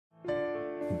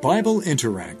Bible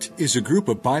Interact is a group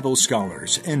of Bible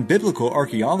scholars and biblical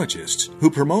archaeologists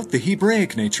who promote the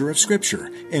Hebraic nature of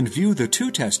Scripture and view the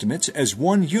two Testaments as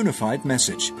one unified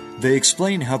message. They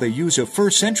explain how they use a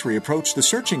first-century approach to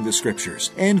searching the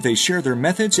Scriptures, and they share their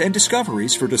methods and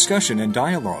discoveries for discussion and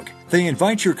dialogue. They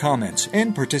invite your comments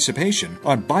and participation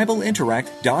on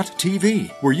BibleInteract.tv,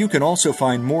 where you can also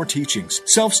find more teachings,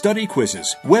 self-study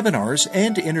quizzes, webinars,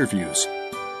 and interviews.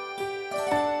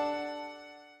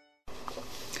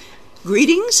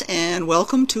 Greetings and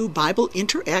welcome to Bible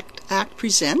Interact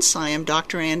Presents. I am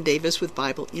Dr. Ann Davis with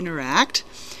Bible Interact.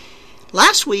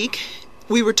 Last week,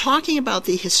 we were talking about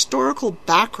the historical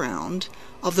background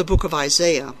of the book of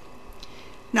Isaiah.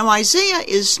 Now, Isaiah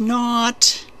does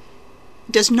not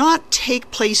take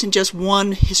place in just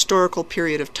one historical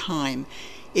period of time.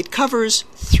 It covers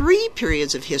three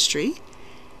periods of history.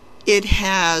 It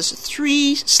has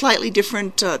three slightly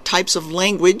different types of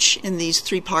language in these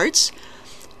three parts.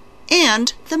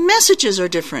 And the messages are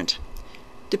different,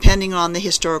 depending on the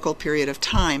historical period of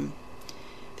time.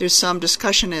 There's some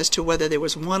discussion as to whether there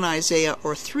was one Isaiah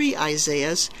or three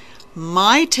Isaiahs.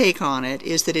 My take on it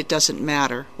is that it doesn't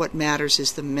matter. What matters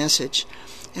is the message.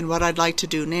 And what I'd like to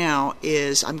do now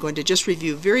is I'm going to just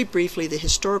review very briefly the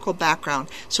historical background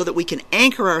so that we can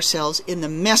anchor ourselves in the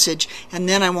message, and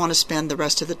then I want to spend the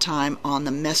rest of the time on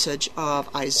the message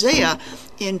of Isaiah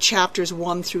in chapters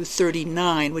 1 through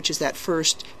 39, which is that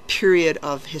first period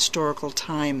of historical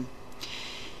time.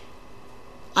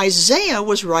 Isaiah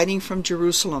was writing from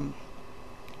Jerusalem.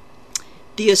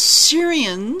 The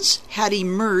Assyrians had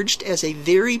emerged as a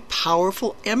very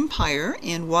powerful empire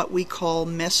in what we call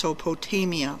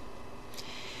Mesopotamia.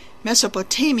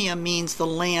 Mesopotamia means the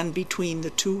land between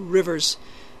the two rivers.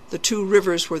 The two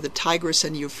rivers were the Tigris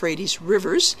and Euphrates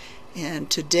rivers, and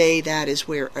today that is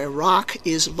where Iraq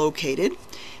is located.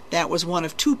 That was one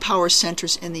of two power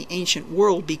centers in the ancient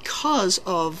world because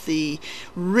of the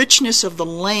richness of the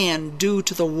land due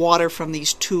to the water from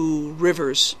these two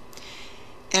rivers.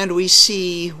 And we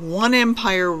see one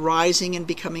empire rising and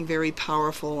becoming very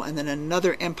powerful, and then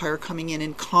another empire coming in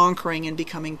and conquering and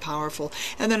becoming powerful,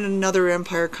 and then another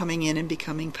empire coming in and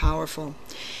becoming powerful.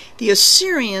 The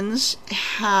Assyrians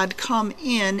had come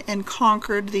in and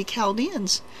conquered the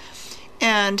Chaldeans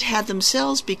and had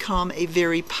themselves become a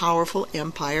very powerful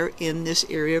empire in this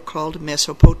area called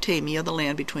Mesopotamia, the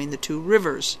land between the two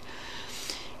rivers.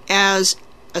 As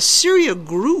Assyria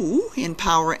grew in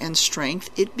power and strength,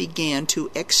 it began to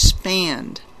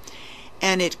expand,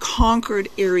 and it conquered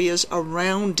areas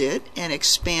around it and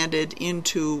expanded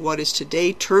into what is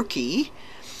today Turkey,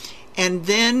 and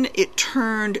then it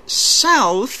turned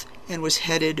south and was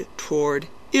headed toward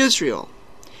Israel.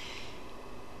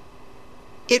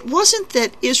 It wasn't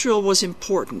that Israel was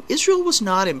important. Israel was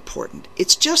not important.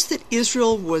 It's just that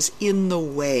Israel was in the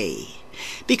way,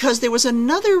 because there was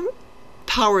another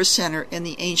power center in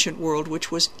the ancient world,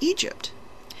 which was Egypt.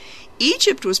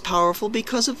 Egypt was powerful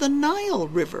because of the Nile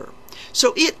River.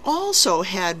 So it also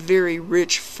had very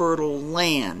rich, fertile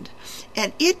land.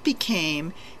 And it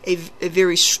became a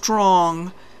very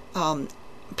strong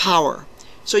power.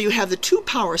 So you have the two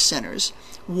power centers,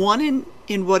 one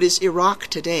in what is Iraq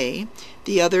today,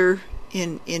 the other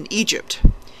in Egypt.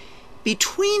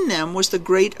 Between them was the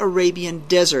Great Arabian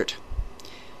Desert.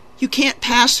 You can't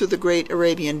pass through the Great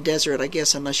Arabian Desert, I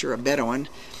guess, unless you're a Bedouin.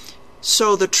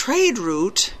 So the trade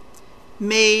route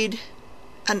made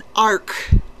an arc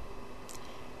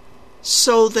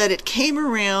so that it came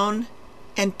around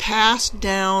and passed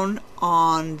down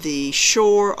on the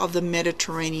shore of the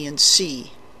Mediterranean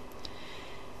Sea.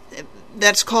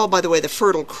 That's called, by the way, the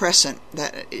Fertile Crescent.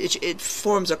 That it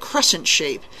forms a crescent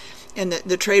shape, and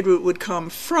the trade route would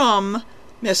come from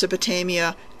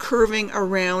Mesopotamia, curving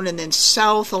around and then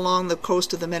south along the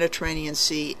coast of the Mediterranean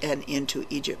Sea and into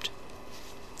Egypt.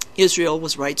 Israel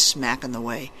was right smack in the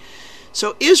way.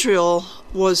 So Israel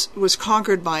was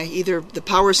conquered by either the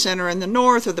power center in the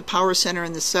north or the power center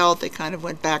in the south. They kind of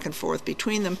went back and forth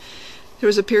between them. There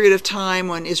was a period of time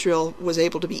when Israel was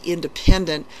able to be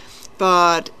independent,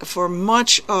 but for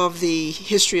much of the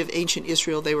history of ancient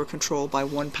Israel, they were controlled by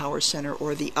one power center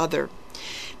or the other.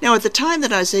 Now, at the time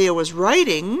that Isaiah was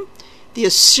writing, the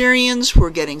Assyrians were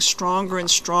getting stronger and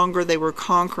stronger. They were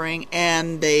conquering,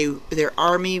 and their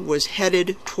army was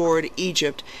headed toward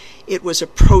Egypt. It was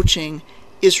approaching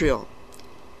Israel.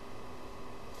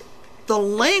 The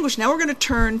language, now we're going to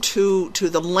turn to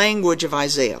the language of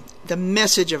Isaiah, the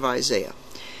message of Isaiah.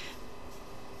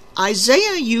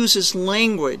 Isaiah uses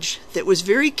language that was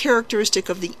very characteristic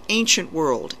of the ancient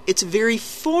world. It's very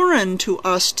foreign to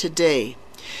us today.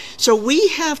 So we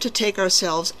have to take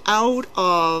ourselves out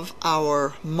of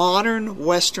our modern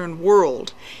Western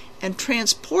world and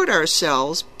transport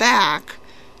ourselves back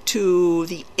to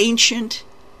the ancient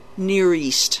Near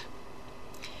East.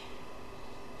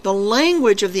 The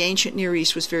language of the ancient Near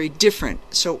East was very different,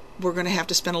 so we're going to have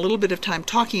to spend a little bit of time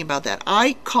talking about that.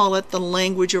 I call it the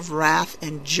language of wrath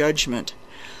and judgment.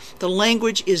 The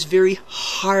language is very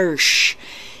harsh.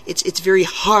 It's very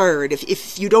hard.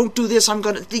 If you don't do this,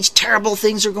 these terrible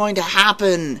things are going to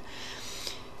happen.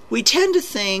 We tend to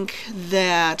think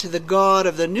that the God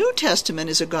of the New Testament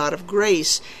is a God of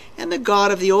grace, and the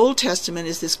God of the Old Testament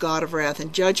is this God of wrath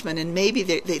and judgment, and maybe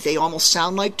they almost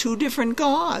sound like two different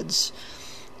gods.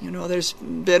 There's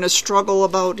been a struggle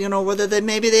about, whether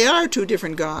maybe they are two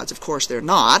different gods. Of course they're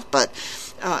not, but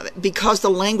because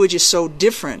the language is so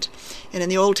different. And in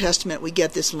the Old Testament we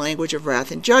get this language of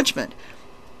wrath and judgment.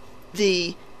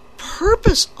 The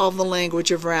purpose of the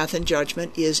language of wrath and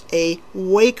judgment is a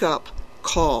wake-up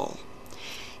call.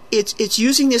 It's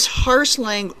using this harsh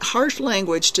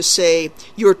language to say,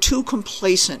 you're too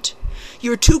complacent.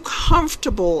 You're too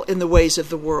comfortable in the ways of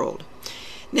the world.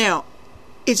 Now,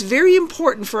 it's very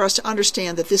important for us to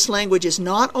understand that this language is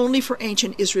not only for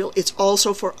ancient Israel, it's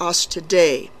also for us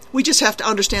today. We just have to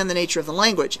understand the nature of the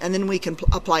language, and then we can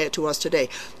apply it to us today.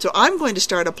 So I'm going to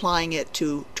start applying it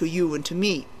to you and to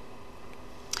me.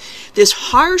 This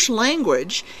harsh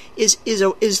language it's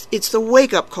the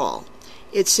wake-up call.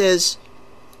 It says,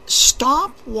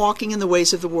 stop walking in the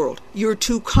ways of the world. You're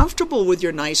too comfortable with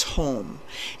your nice home,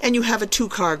 and you have a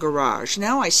 2-car garage.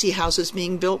 Now I see houses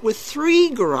being built with 3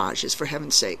 garages, for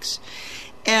heaven's sakes.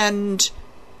 And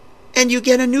you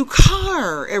get a new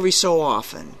car every so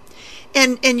often.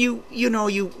 And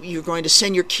you're going to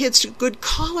send your kids to good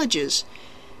colleges.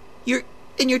 You're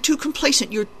too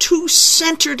complacent. You're too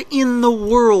centered in the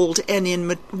world and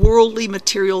in worldly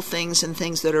material things and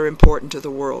things that are important to the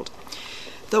world.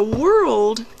 The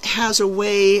world has a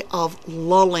way of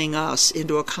lulling us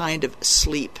into a kind of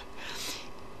sleep.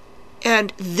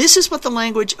 And this is what the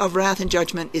language of wrath and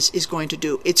judgment is going to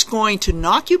do. It's going to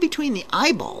knock you between the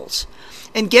eyeballs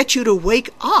and get you to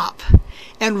wake up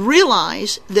and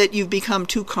realize that you've become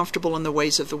too comfortable in the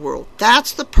ways of the world.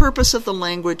 That's the purpose of the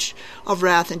language of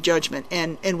wrath and judgment.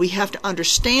 And we have to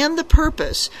understand the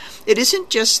purpose. It isn't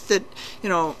just that,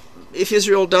 if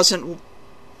Israel doesn't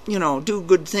do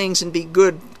good things and be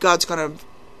good, God's going to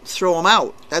throw them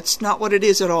out. That's not what it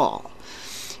is at all.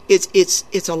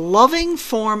 It's a loving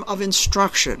form of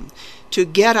instruction to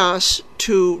get us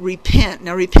to repent.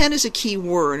 Now, repent is a key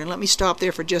word, and let me stop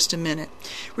there for just a minute.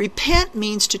 Repent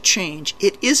means to change.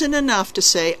 It isn't enough to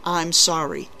say, I'm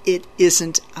sorry. It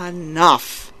isn't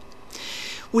enough.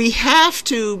 We have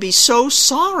to be so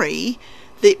sorry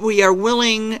that we are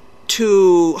willing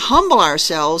to humble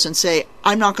ourselves and say,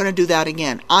 I'm not going to do that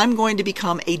again. I'm going to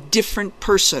become a different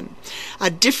person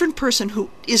who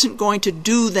isn't going to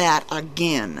do that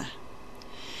again.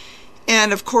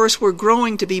 And of course, we're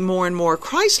growing to be more and more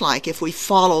Christ-like if we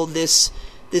follow this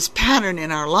pattern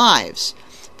in our lives.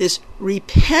 This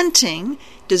repenting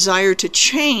desire to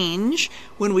change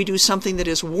when we do something that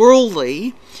is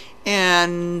worldly,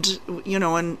 and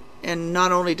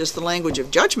not only does the language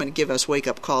of judgment give us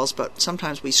wake-up calls, but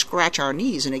sometimes we scratch our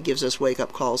knees and it gives us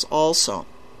wake-up calls also.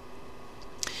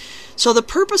 So the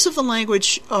purpose of the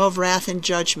language of wrath and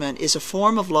judgment is a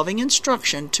form of loving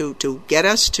instruction to get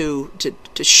us to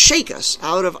shake us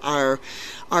out of our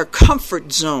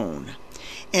comfort zone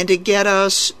and to get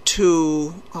us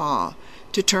to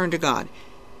turn to God.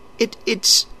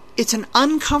 It's an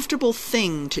uncomfortable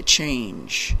thing to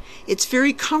change. It's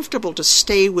very comfortable to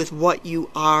stay with what you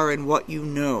are and what you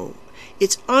know.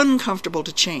 It's uncomfortable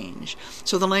to change.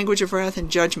 So the language of wrath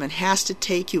and judgment has to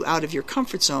take you out of your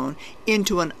comfort zone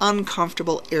into an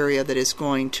uncomfortable area that is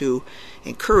going to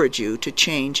encourage you to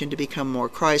change and to become more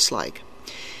Christ-like.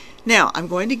 Now, I'm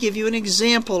going to give you an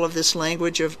example of this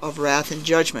language of wrath and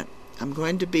judgment. I'm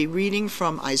going to be reading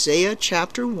from Isaiah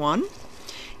chapter 1.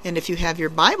 And if you have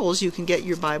your Bibles, you can get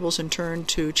your Bibles and turn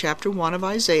to chapter 1 of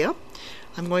Isaiah.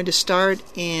 I'm going to start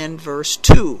in verse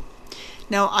 2.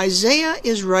 Now, Isaiah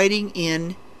is writing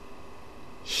in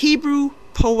Hebrew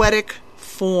poetic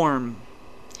form.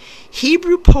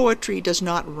 Hebrew poetry does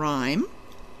not rhyme.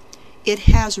 It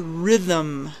has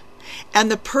rhythm.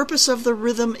 And the purpose of the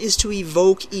rhythm is to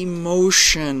evoke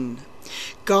emotion.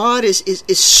 God is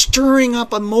stirring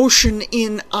up emotion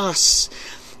in us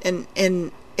and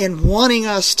wanting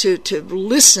us to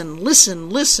listen.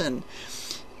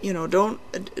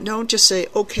 Don't just say,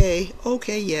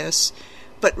 okay, yes.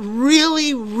 But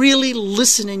really, really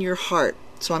listen in your heart.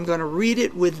 So I'm going to read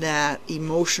it with that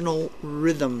emotional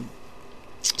rhythm.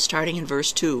 Starting in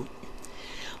verse 2.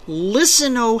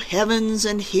 Listen, O heavens,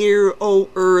 and hear, O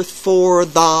earth, for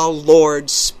the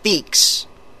Lord speaks.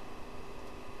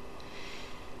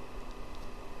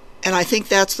 And I think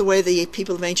that's the way the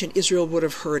people of ancient Israel would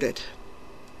have heard it.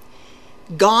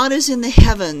 God is in the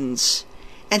heavens,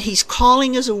 and he's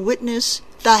calling as a witness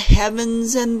the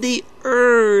heavens and the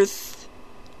earth.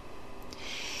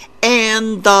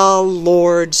 And the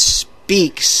Lord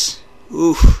speaks.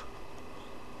 Oof.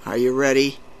 Are you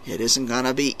ready? It isn't going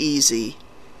to be easy.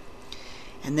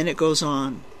 And then it goes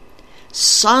on.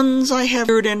 Sons I have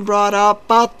reared and brought up,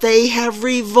 but they have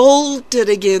revolted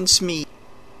against me.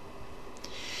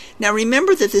 Now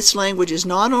remember that this language is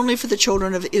not only for the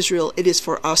children of Israel, it is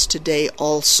for us today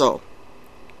also.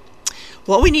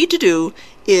 What we need to do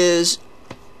is,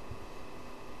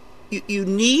 you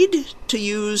need to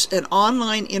use an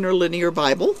online interlinear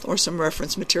Bible, or some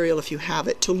reference material if you have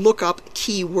it, to look up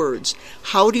key words.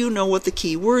 How do you know what the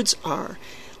key words are?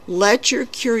 Let your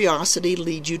curiosity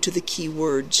lead you to the key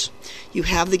words. You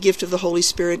have the gift of the Holy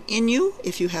Spirit in you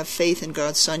if you have faith in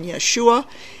God's Son, Yeshua,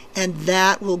 and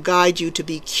that will guide you to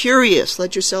be curious.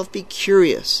 Let yourself be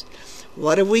curious.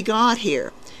 What have we got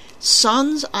here?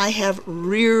 Sons I have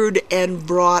reared and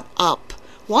brought up.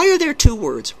 Why are there two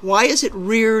words? Why is it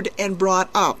reared and brought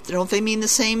up? Don't they mean the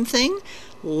same thing?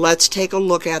 Let's take a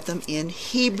look at them in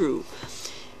Hebrew.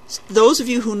 Those of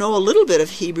you who know a little bit of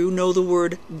Hebrew know the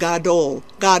word gadol.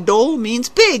 Gadol means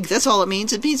big. That's all it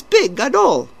means. It means big,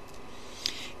 gadol.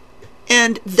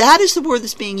 And that is the word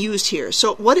that's being used here.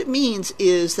 So what it means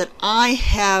is that I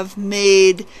have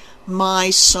made my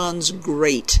sons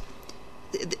great.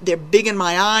 They're big in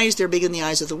my eyes. They're big in the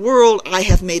eyes of the world. I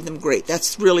have made them great.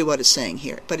 That's really what it's saying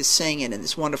here. But it's saying it in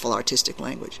this wonderful artistic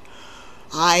language.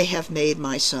 I have made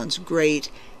my sons great,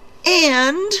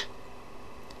 and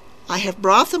I have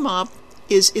brought them up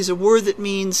is a word that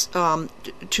means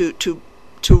to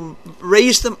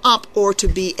raise them up or to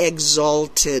be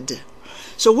exalted.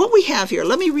 So what we have here,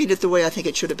 let me read it the way I think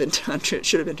it should have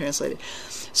been translated.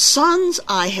 Sons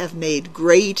I have made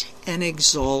great and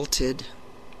exalted.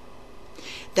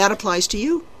 That applies to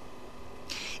you.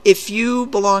 If you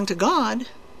belong to God,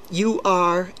 you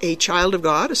are a child of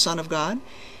God, a son of God,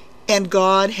 and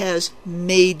God has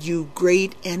made you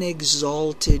great and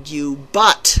exalted you.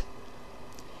 But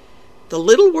the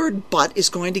little word but is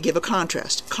going to give a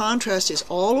contrast. Contrast is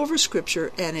all over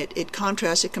Scripture, and it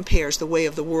contrasts, it compares the way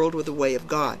of the world with the way of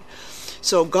God.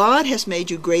 So God has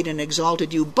made you great and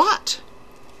exalted you, but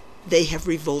they have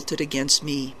revolted against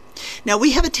me. Now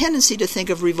we have a tendency to think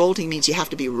of revolting means you have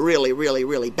to be really, really,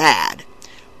 really bad.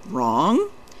 Wrong.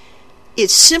 It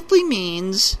simply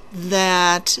means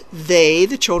that they,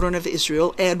 the children of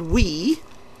Israel, and we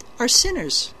are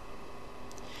sinners.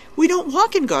 We don't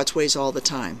walk in God's ways all the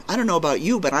time. I don't know about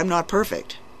you, but I'm not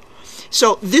perfect.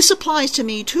 So this applies to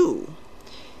me too.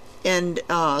 And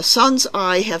sons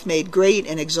I have made great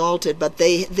and exalted, but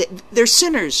they're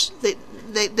sinners.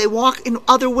 They walk in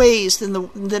other ways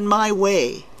than my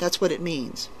way. That's what it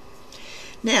means.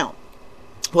 Now,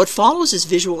 what follows is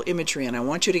visual imagery, and I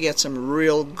want you to get some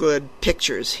real good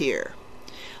pictures here.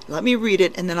 Let me read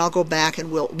it, and then I'll go back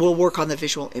and we'll work on the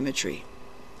visual imagery.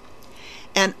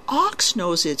 An ox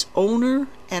knows its owner,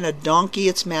 and a donkey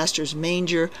its master's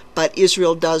manger, but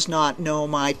Israel does not know,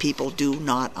 my people do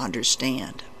not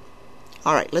understand.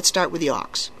 All right, let's start with the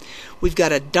ox. We've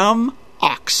got a dumb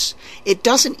ox. It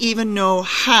doesn't even know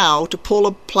how to pull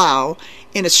a plow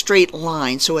in a straight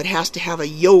line, so it has to have a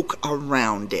yoke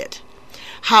around it.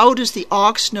 How does the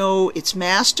ox know its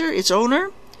master, its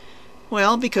owner?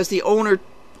 Well, because the owner,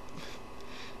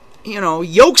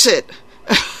 yokes it.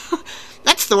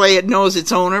 That's the way it knows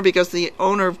its owner, because the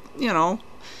owner,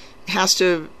 has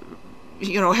to,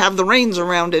 have the reins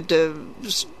around it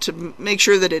to make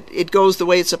sure that it goes the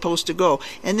way it's supposed to go.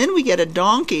 And then we get a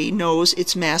donkey knows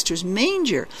its master's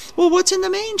manger. Well, what's in the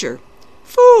manger?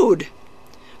 Food.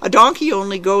 A donkey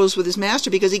only goes with his master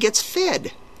because he gets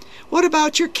fed. What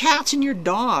about your cats and your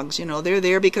dogs? They're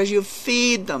there because you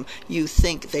feed them. You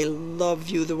think they love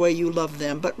you the way you love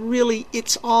them, but really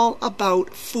it's all about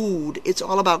food. It's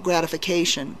all about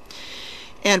gratification.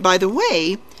 And by the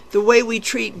way we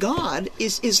treat God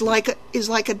is like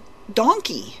a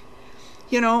donkey.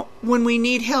 When we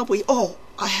need help,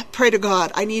 I pray to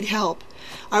God, I need help.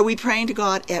 Are we praying to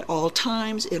God at all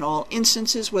times, in all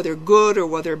instances, whether good or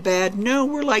whether bad? No,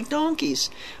 we're like donkeys.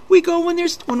 We go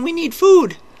when we need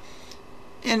food.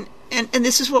 And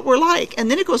this is what we're like.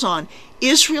 And then it goes on.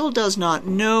 Israel does not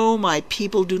know, my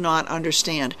people do not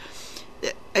understand.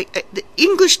 The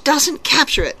English doesn't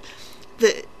capture it.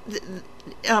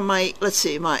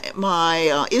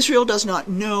 Israel does not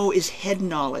know is head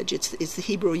knowledge. It's the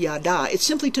Hebrew yada. It's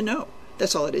simply to know.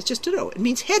 That's all it is, just to know. It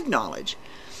means head knowledge.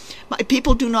 My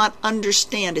people do not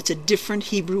understand. It's a different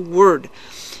Hebrew word.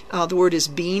 The word is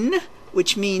bin,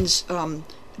 which means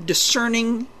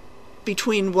discerning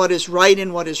between what is right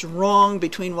and what is wrong,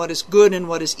 between what is good and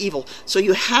what is evil. So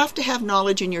you have to have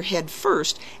knowledge in your head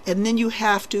first, and then you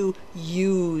have to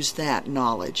use that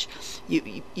knowledge.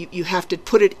 You have to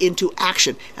put it into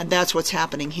action, and that's what's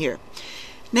happening here.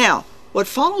 Now, what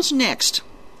follows next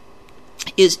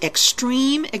is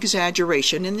extreme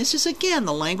exaggeration, and this is again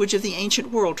the language of the ancient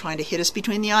world trying to hit us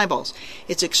between the eyeballs.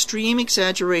 It's extreme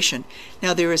exaggeration.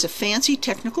 Now there is a fancy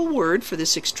technical word for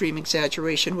this extreme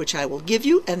exaggeration which I will give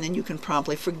you, and then you can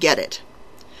promptly forget it.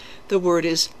 The word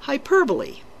is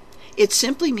hyperbole. It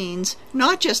simply means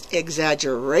not just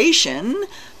exaggeration,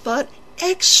 but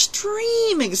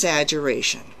extreme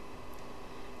exaggeration.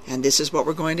 And this is what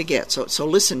we're going to get, so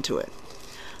listen to it.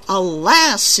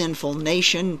 Alas, sinful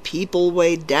nation, people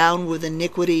weighed down with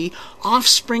iniquity,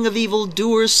 offspring of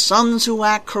evildoers, sons who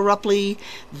act corruptly,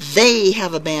 they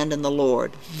have abandoned the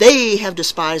Lord. They have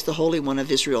despised the Holy One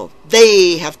of Israel.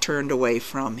 They have turned away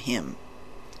from him.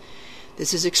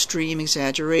 This is extreme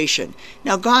exaggeration.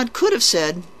 Now, God could have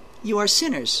said, you are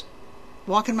sinners.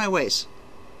 Walk in my ways.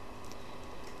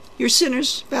 You're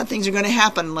sinners. Bad things are going to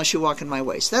happen unless you walk in my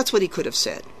ways. That's what he could have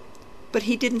said. But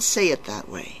he didn't say it that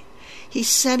way. He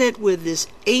said it with this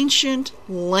ancient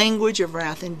language of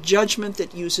wrath and judgment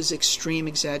that uses extreme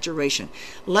exaggeration.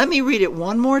 Let me read it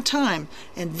one more time,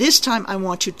 and this time I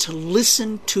want you to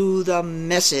listen to the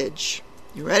message.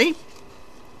 You ready?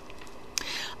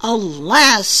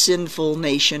 Alas, sinful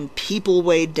nation, people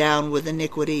weighed down with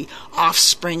iniquity,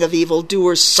 offspring of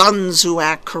evildoers, sons who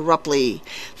act corruptly.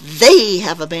 They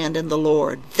have abandoned the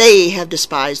Lord. They have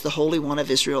despised the Holy One of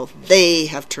Israel. They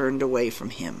have turned away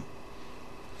from him.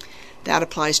 That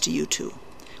applies to you too.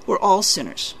 We're all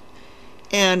sinners.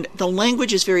 And the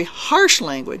language is very harsh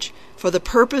language for the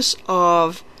purpose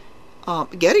of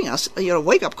getting us,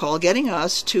 wake-up call, getting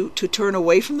us to turn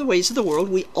away from the ways of the world.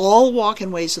 We all walk in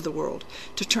ways of the world.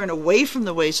 To turn away from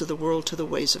the ways of the world to the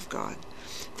ways of God.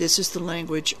 This is the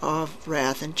language of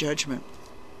wrath and judgment.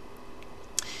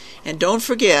 And don't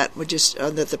forget,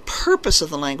 that the purpose of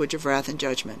the language of wrath and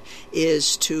judgment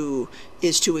is to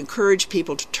encourage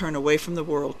people to turn away from the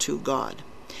world to God.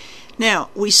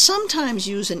 Now, we sometimes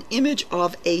use an image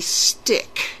of a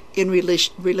stick in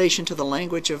relation to the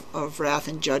language of wrath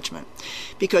and judgment.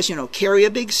 Because, carry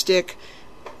a big stick,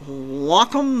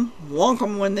 wonk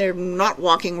them when they're not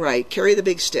walking right. Carry the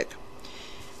big stick.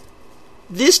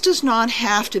 This does not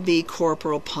have to be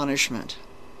corporal punishment.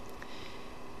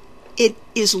 It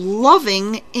is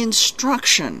loving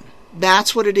instruction.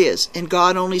 That's what it is. And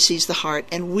God only sees the heart.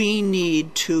 And we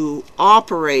need to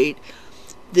operate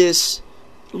this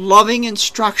loving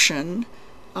instruction,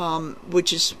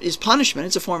 which is punishment.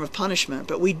 It's a form of punishment.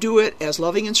 But we do it as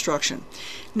loving instruction.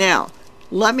 Now,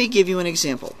 let me give you an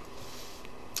example.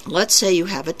 Let's say you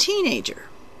have a teenager.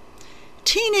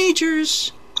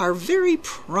 Teenagers are very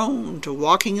prone to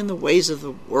walking in the ways of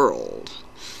the world.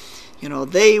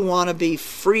 They want to be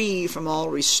free from all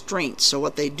restraints. So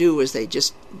what they do is they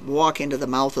just walk into the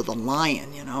mouth of the lion,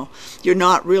 You're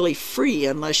not really free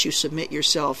unless you submit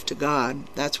yourself to God.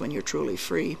 That's when you're truly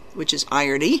free, which is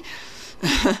irony.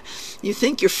 You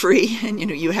think you're free and,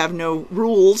 you have no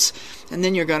rules, and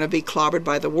then you're going to be clobbered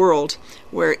by the world,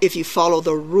 where if you follow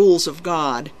the rules of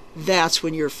God, that's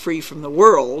when you're free from the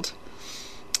world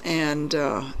and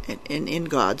in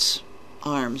God's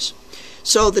arms.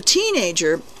 So the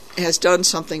teenager has done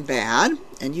something bad,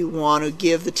 and you want to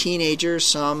give the teenager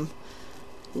some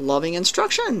loving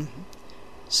instruction.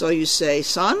 So you say,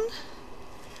 son,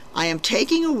 I am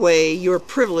taking away your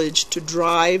privilege to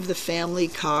drive the family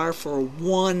car for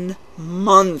 1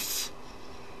 month.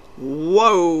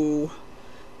 Whoa!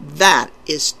 That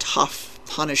is tough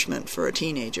punishment for a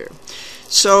teenager.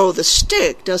 So the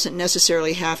stick doesn't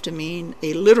necessarily have to mean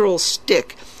a literal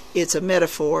stick. It's a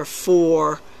metaphor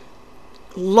for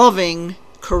loving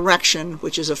correction,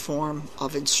 which is a form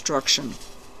of instruction.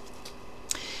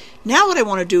 Now what I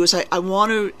want to do is I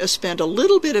want to spend a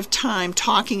little bit of time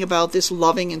talking about this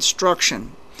loving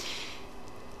instruction.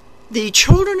 The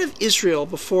children of Israel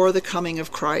before the coming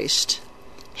of Christ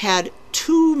had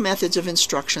 2 methods of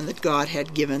instruction that God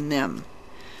had given them.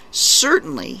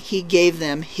 Certainly, he gave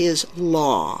them his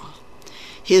law.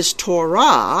 His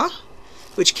Torah,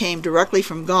 which came directly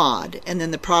from God, and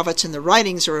then the prophets and the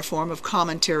writings are a form of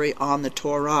commentary on the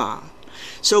Torah.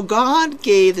 So God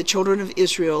gave the children of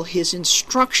Israel his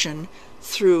instruction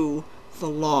through the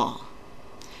law.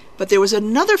 But there was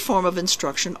another form of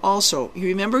instruction also. You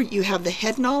remember, you have the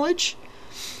head knowledge,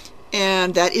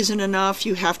 and that isn't enough.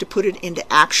 You have to put it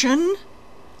into action.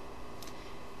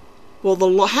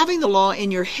 Well, having the law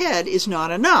in your head is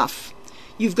not enough.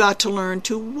 You've got to learn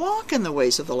to walk in the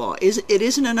ways of the law. It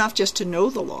isn't enough just to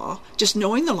know the law. Just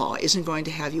knowing the law isn't going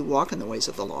to have you walk in the ways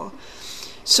of the law.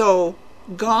 So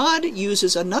God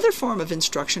uses another form of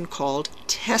instruction called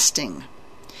testing.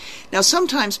 Now,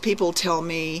 sometimes people tell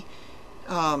me,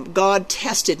 God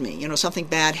tested me. Something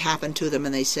bad happened to them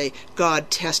and they say,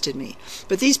 God tested me.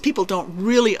 But these people don't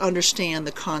really understand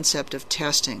the concept of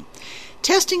testing.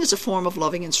 Testing is a form of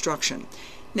loving instruction.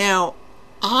 Now,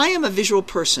 I am a visual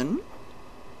person,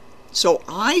 so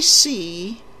I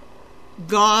see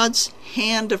God's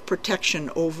hand of protection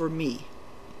over me.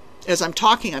 As I'm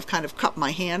talking, I've kind of cupped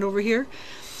my hand over here,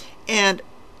 and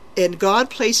God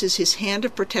places his hand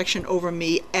of protection over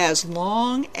me as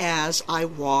long as I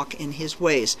walk in his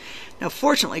ways. Now,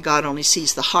 fortunately, God only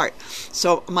sees the heart.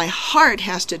 So my heart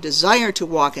has to desire to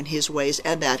walk in his ways,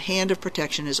 and that hand of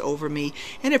protection is over me,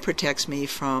 and it protects me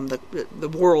from the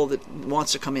world that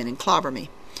wants to come in and clobber me.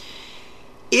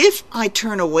 If I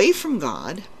turn away from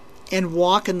God and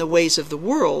walk in the ways of the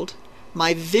world,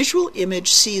 my visual image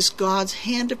sees God's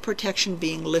hand of protection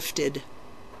being lifted.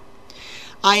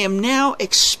 I am now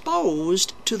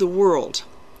exposed to the world.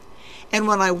 And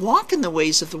when I walk in the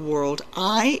ways of the world,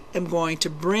 I am going to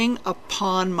bring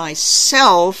upon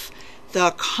myself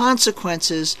the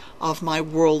consequences of my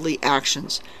worldly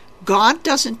actions. God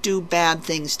doesn't do bad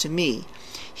things to me.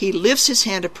 He lifts his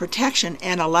hand of protection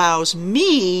and allows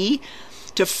me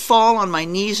to fall on my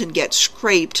knees and get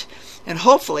scraped. And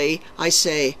hopefully I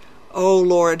say, oh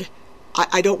Lord,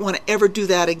 I don't want to ever do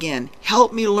that again.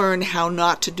 Help me learn how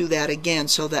not to do that again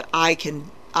so that I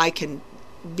can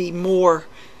be more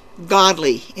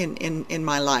godly in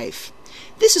my life.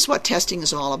 This is what testing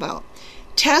is all about.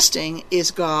 Testing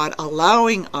is God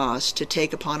allowing us to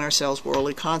take upon ourselves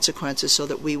worldly consequences so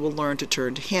that we will learn to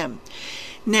turn to him.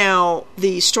 Now,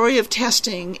 the story of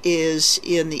testing is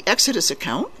in the Exodus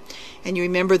account. And you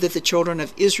remember that the children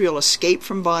of Israel escaped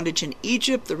from bondage in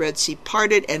Egypt, the Red Sea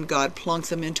parted, and God plunked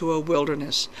them into a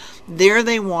wilderness. There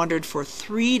they wandered for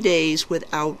 3 days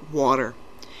without water.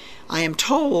 I am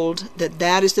told that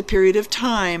that is the period of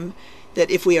time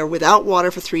that if we are without water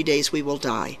for 3 days, we will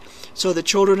die. So the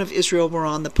children of Israel were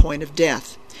on the point of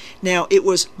death. Now, it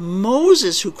was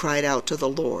Moses who cried out to the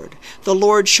Lord. The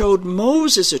Lord showed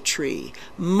Moses a tree.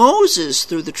 Moses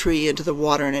threw the tree into the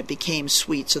water and it became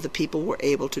sweet so the people were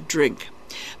able to drink.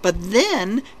 But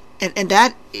then,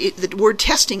 the word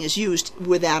testing is used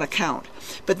with that account.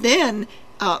 But then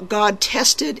God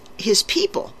tested his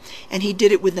people, and he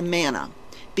did it with the manna.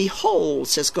 Behold,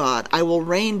 says God, I will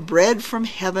rain bread from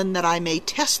heaven that I may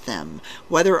test them,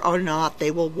 whether or not they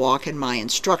will walk in my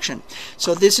instruction.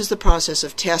 So this is the process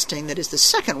of testing. That is the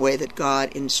second way that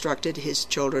God instructed his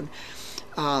children,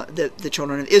 the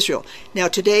children of Israel. Now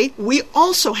today, we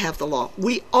also have the law.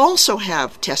 We also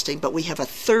have testing, but we have a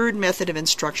third method of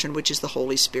instruction, which is the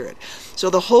Holy Spirit. So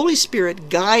the Holy Spirit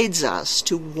guides us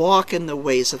to walk in the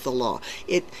ways of the law.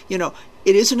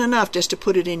 It isn't enough just to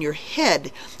put it in your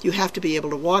head. You have to be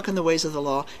able to walk in the ways of the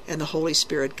law, and the Holy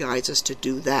Spirit guides us to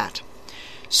do that.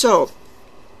 So,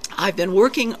 I've been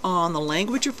working on the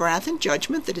language of wrath and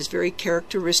judgment that is very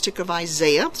characteristic of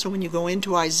Isaiah. So when you go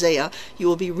into Isaiah, you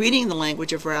will be reading the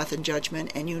language of wrath and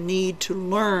judgment, and you need to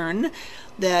learn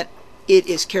that it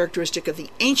is characteristic of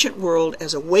the ancient world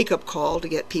as a wake-up call to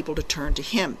get people to turn to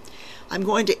him. I'm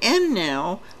going to end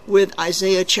now with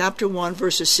Isaiah chapter 1,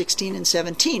 verses 16 and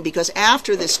 17, because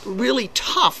after this really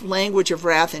tough language of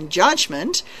wrath and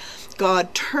judgment,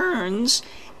 God turns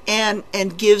and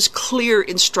gives clear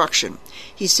instruction.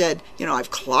 He said,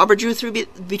 I've clobbered you through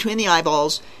between the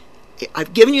eyeballs.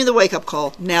 I've given you the wake-up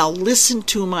call. Now listen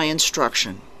to my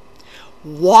instruction.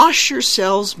 Wash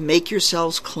yourselves, make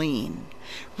yourselves clean.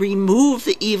 Remove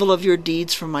the evil of your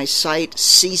deeds from my sight.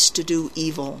 Cease to do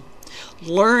evil.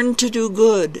 Learn to do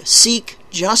good, seek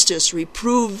justice,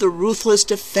 reprove the ruthless,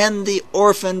 defend the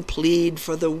orphan, plead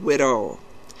for the widow.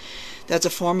 That's a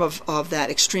form of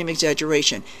that extreme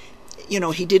exaggeration.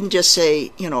 He didn't just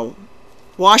say,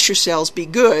 wash yourselves, be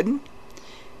good.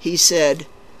 He said,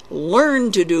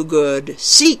 learn to do good,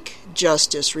 seek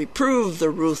justice, reprove the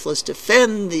ruthless,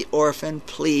 defend the orphan,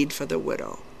 plead for the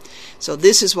widow. So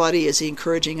this is what he is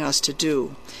encouraging us to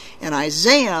do. And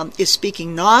Isaiah is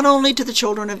speaking not only to the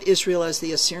children of Israel as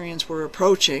the Assyrians were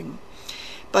approaching,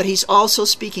 but he's also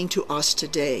speaking to us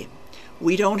today.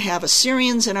 We don't have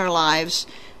Assyrians in our lives,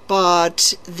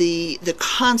 but the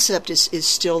concept is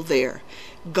still there.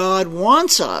 God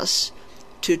wants us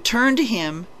to turn to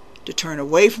him, to turn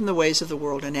away from the ways of the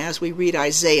world. And as we read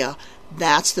Isaiah,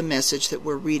 that's the message that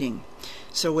we're reading.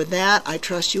 So with that, I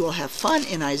trust you will have fun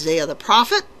in Isaiah the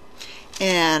prophet.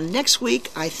 And next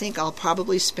week, I think I'll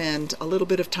probably spend a little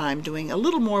bit of time doing a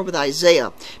little more with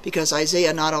Isaiah, because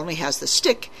Isaiah not only has the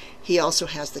stick, he also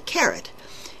has the carrot,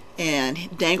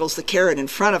 and dangles the carrot in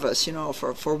front of us,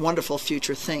 for wonderful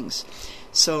future things.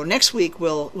 So next week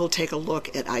we'll take a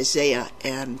look at Isaiah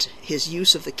and his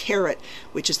use of the carrot,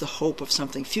 which is the hope of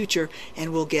something future,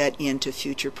 and we'll get into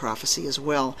future prophecy as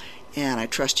well. And I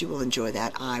trust you will enjoy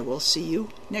that. I will see you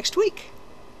next week.